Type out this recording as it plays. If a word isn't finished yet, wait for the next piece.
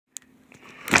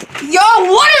Yo,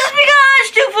 what is up,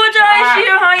 guys? 2footeyes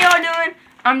here. How y'all doing?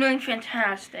 I'm doing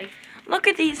fantastic. Look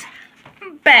at these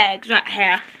bags right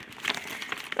here.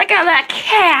 Look at that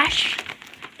cash.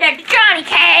 Like Johnny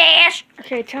Cash.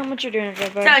 Okay, tell them what you're doing,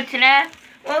 bud. So today,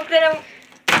 we're gonna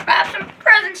grab some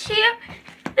presents here.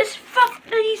 These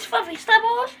fluffy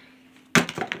stubbles.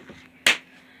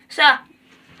 So,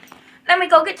 let me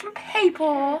go get some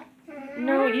paper.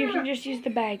 No, you can just use the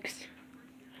bags.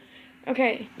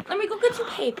 Okay. Let me go get some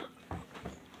paper.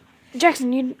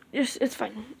 Jackson, it's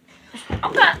fine.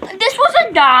 Okay, this was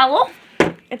 $1.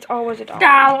 It's always $1.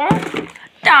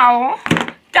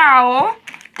 Dollar.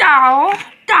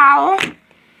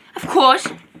 Of course,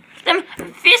 them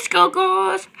Fisco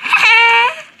girls.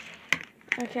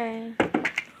 Okay.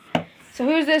 So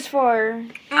who's this for?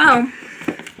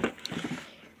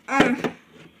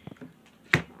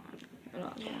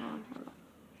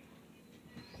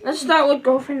 Let's start with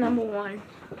girlfriend number 1.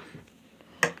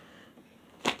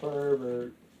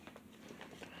 Pervert.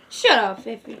 Shut up,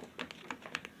 Fifi.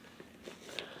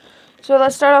 So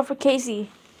let's start off with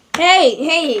Casey.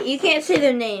 Hey, you can't say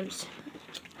their names.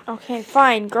 Okay,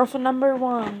 fine. Girlfriend number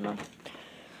 1.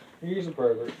 He's a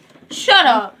pervert. Shut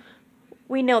up.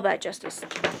 We know that, Justice.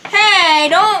 Hey,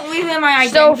 don't reveal my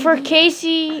identity. So for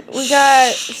Casey, we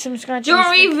got some scrunchies. Don't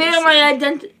reveal my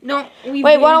identity. Don't reveal.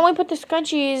 Wait, why don't we put the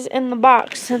scrunchies in the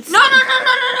box? No, do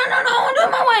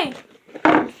it my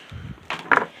way.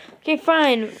 Okay,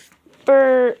 fine.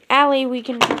 For Allie, we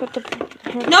can put the.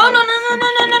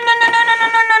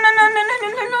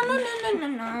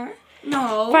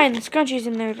 No. Fine, the scrunchies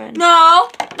in there then. No.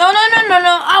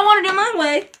 I want it my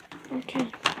way. Okay.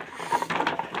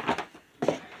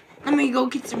 Let me go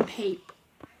get some tape.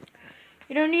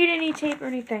 You don't need any tape or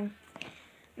anything.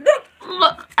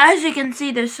 Look. As you can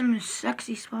see, there's some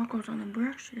sexy sparkles on the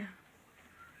brush there.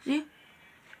 See?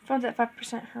 Phone's at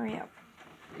 5%. Hurry up.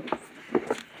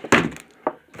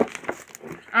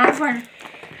 I don't find.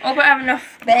 Hope I have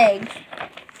enough bags.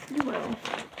 You will.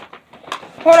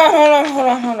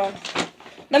 Hold on.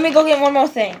 Let me go get one more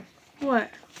thing. What?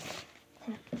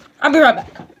 I'll be right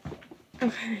back.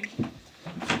 Okay.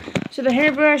 So the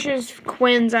hairbrush is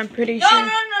Quinn's, I'm pretty No, sure.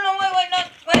 wait,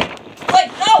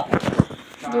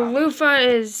 no. The loofah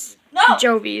is No.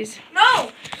 Jovi's.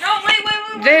 No,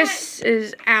 wait. This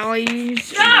is Allie's.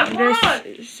 Stop, and this hold on.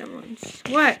 is someone's.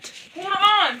 What? Hold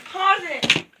on, pause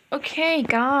it. Okay,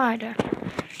 God.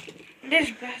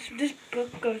 This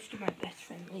book goes to my best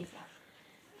friend, Levi.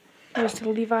 Goes to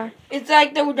Levi. It's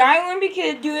like the Die Olympic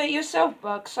do-it-yourself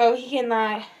book, so he can,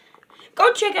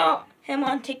 go check out him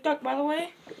on TikTok, by the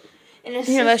way. And his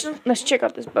Here, sister. let's check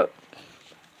out this book.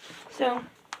 So,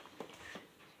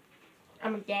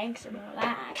 I'm a gangster, but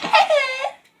like.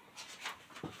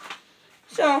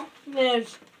 So,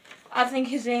 there's, I think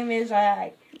his name is,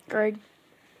 Greg.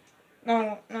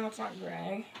 no, it's not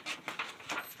Greg.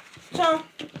 So,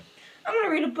 I'm gonna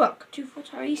read a book.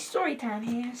 2footeyes story time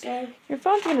here, so. Your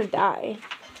phone's gonna die.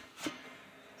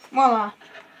 Voila.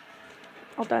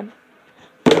 All done.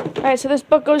 Alright, so this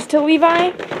book goes to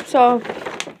Levi. So,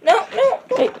 No.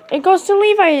 it goes to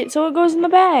Levi, so it goes in the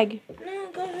bag. No,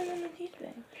 it goes in the teeth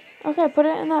bag. Okay, put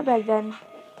it in that bag then.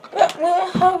 But we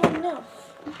won't have enough.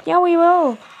 Yeah, we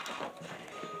will.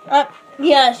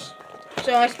 Yes.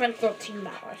 So I spent $13.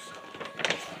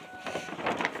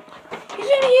 He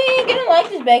said he ain't gonna like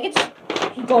this bag. It's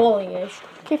goalie-ish.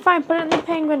 Okay, fine. Put it in the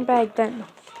penguin bag then.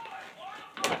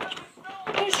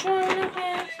 You're showing up,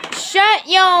 ass. Shut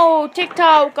your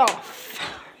TikTok off.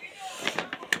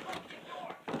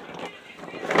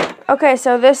 Okay,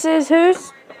 so this is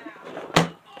whose?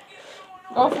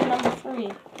 Go for number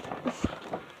 3.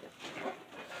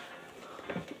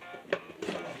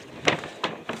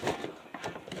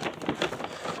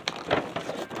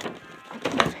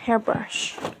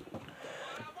 Hairbrush.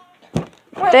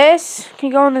 Wait. This can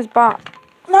go in this box.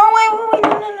 No, wait,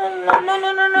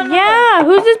 no. Yeah,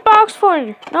 who's this box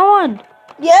for? No one.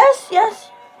 Yes.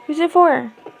 Who's it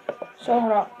for? So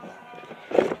hold up.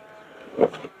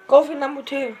 Go for number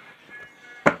 2.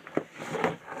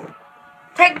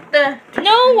 Take the.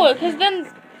 No, because then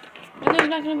there's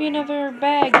not going to be another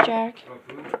bag, Jack.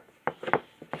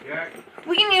 Jack,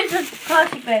 We can use this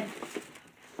plastic bag.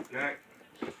 get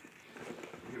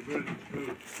rid of the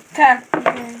food. Okay.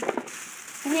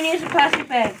 We can use a plastic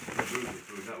bag.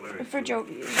 For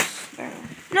Jovi's. There.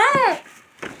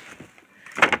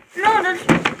 No,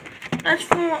 that's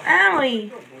for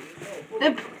Allie.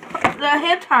 The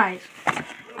hair ties.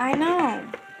 I know.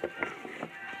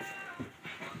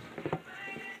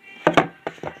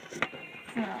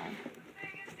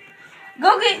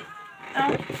 Go get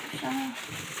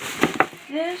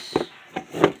this.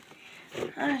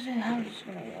 this is how it's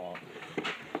gonna work.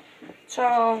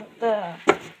 So the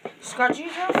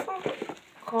scrunchies are for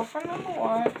girlfriend number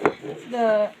 1.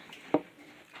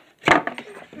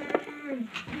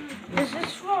 This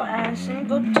is for Addison.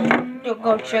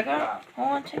 Go check out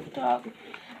on TikTok.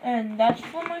 And that's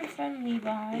for my friend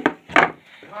Levi.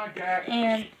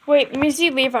 And Wait, let me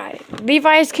see Levi.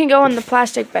 Levi's can go in the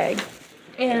plastic bag.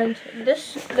 and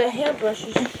the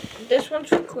hairbrushes. This one's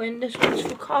for Quinn. This one's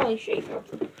for Carly Shaver.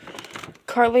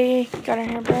 Carly got a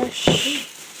hairbrush.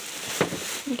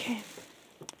 Okay.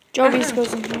 Jovi's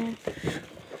goes in here.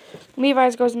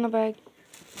 Levi's goes in the bag.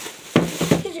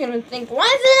 He's gonna think, why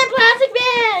is it in a plastic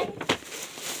bag?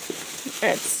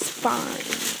 It's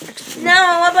fine.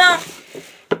 No, what about?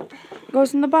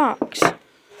 Goes in the box.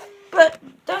 But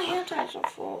the hair ties are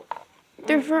full.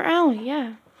 They're for Allie,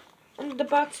 yeah. And the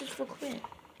box is for Quinn.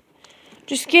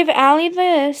 Just give Allie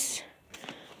this.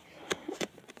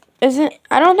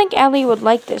 I don't think Allie would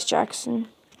like this, Jackson.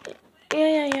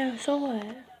 Yeah. So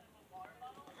what?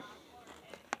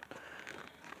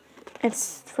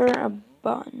 It's for a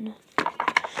bun.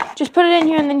 Just put it in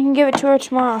here and then you can give it to her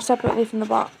tomorrow separately from the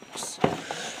box.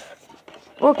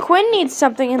 Well, Quinn needs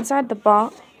something inside the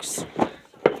box.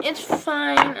 It's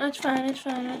fine. It's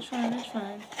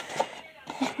fine.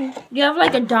 You have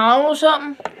like a doll or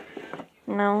something?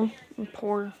 No, I'm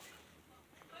poor.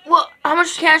 Well, how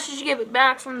much cash did you give it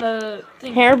back from the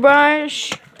thing?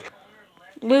 Hairbrush,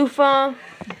 loofah,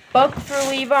 book for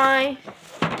Levi,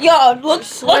 Yo, look.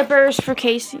 slippers for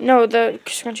Casey. No, the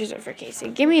scrunchies are for Casey.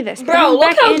 Give me this. Put Bro, 'em look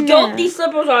back how in dope there. these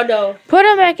slippers are, though. Put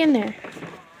them back in there.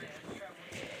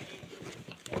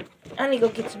 I need to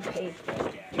go get some paper.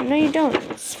 No, you don't.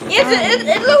 It's Yes,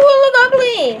 it look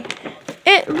ugly.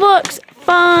 It looks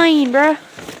fine, bruh.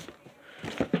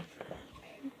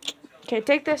 Okay,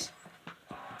 take this.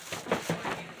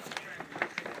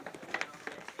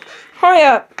 Hurry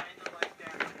up.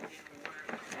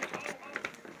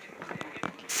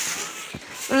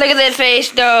 Look at that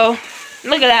face, though.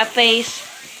 Look at that face.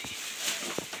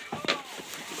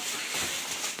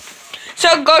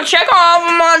 So go check all of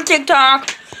them on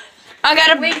TikTok. I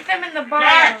gotta Leave them in the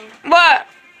bottom. What?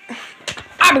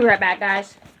 I'll be right back,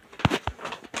 guys.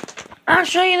 I'll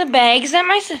show you the bags that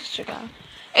my sister got.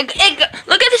 Look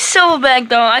at the silver bag,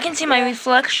 though. I can see my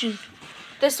reflection.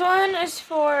 This one is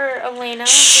for Elena.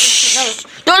 Shh.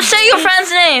 Don't say your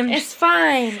friend's name. It's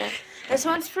fine. This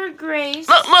one's for Grace.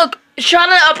 Look. Shine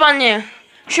it up on you.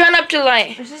 Shine up to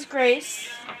light. This is Grace.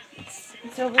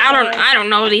 It's over I don't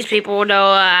know these people,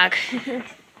 though.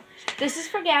 This is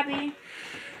for Gabby,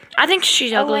 I think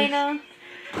she's ugly. Elena,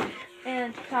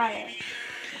 and Kaya.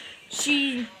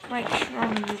 She likes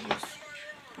strong movies.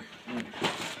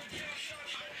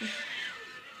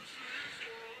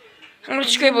 I'm gonna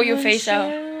scribble your face out.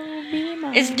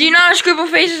 Do Do you know how to scribble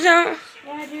faces out?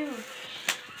 Yeah, I do.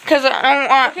 Cause I don't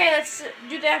want. Okay, let's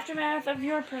do the aftermath of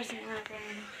your present wrapping.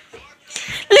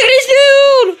 Look at this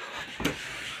dude.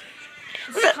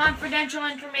 This is confidential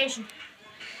information.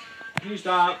 Can you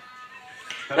stop?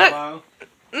 Look. Pedophile.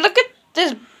 Look at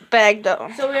this bag, though.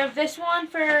 So we have this one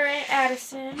for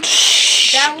Addison.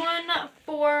 That one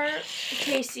for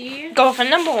Casey.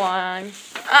 Girlfriend number 1.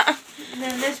 And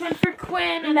then this one for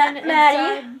Quinn. And then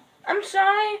Maddie? inside. I'm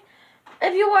sorry.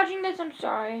 If you're watching this, I'm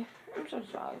sorry. I'm so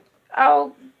sorry.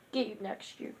 I'll get you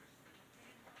next year.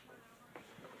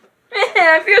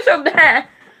 I feel so bad.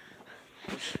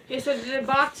 Okay, so the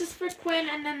box is for Quinn,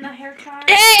 and then the hair tie.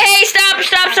 Hey, stop. And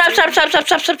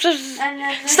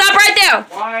then this, Stop right there.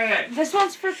 Quiet. this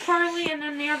one's for Carly, and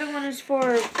then the other one is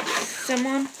for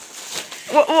someone.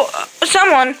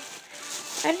 Someone.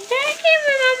 I can't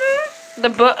remember. The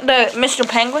Mr.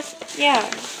 Penguin. Yeah.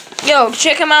 Yo,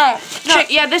 check him out. No,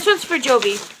 yeah, this one's for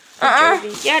Jovi. Uh-uh.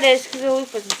 Yeah, it is, because the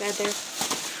loofah's inside there.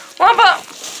 What about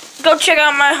go check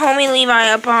out my homie Levi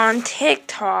up on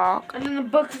TikTok. And then the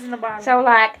book is in the bottom. So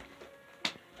like,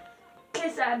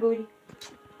 kiss that booty.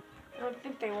 I don't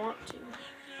think they want to.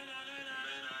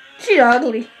 She's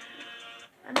ugly.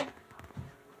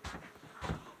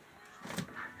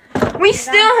 We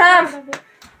still have.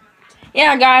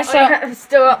 Yeah, guys. So I'm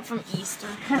still up from Easter.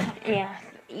 yeah,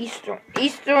 Easter.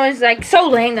 Easter is like so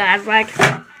lame, guys. Like,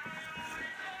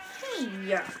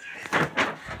 Yeah.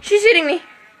 she's hitting me.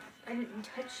 I didn't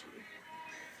touch you.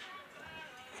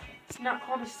 It's not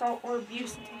called assault or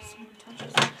abuse until someone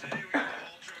touches it.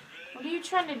 What are you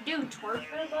trying to do, twerk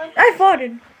her, bud? I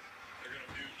farted.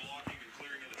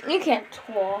 You can't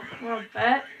talk. Wanna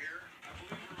bet?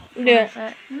 Do it.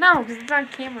 No, because it's on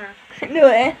camera. Do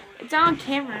it. It's on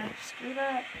camera. Screw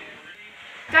that.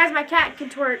 Guys, my cat can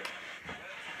twerk.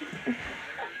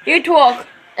 You talk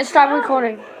and stop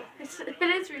recording. It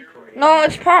is recording. No,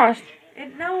 it's paused.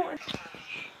 No.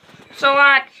 So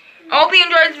I hope you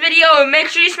enjoyed this video, and make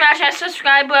sure you smash that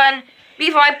subscribe button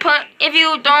before if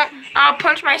you don't, I'll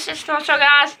punch my sister. So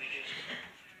guys,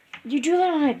 You do that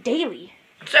on a daily.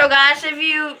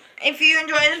 if you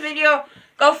enjoyed this video,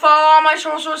 go follow all my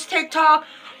socials, TikTok.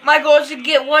 My goal is to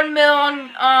get 1 million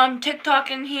on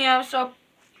TikTok in here. So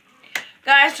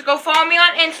guys, go follow me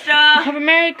on Insta. Have a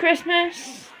Merry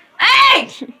Christmas. Hey!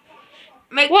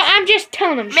 Well, I'm just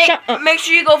telling them. Shut up. Make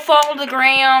sure you go follow the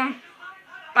gram,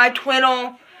 my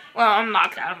Twitter. Well, I'm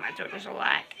locked out of my Twitter, so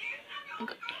like.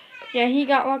 Yeah, he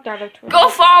got locked out of Twitter. Go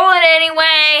follow it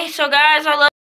anyway. So guys, I love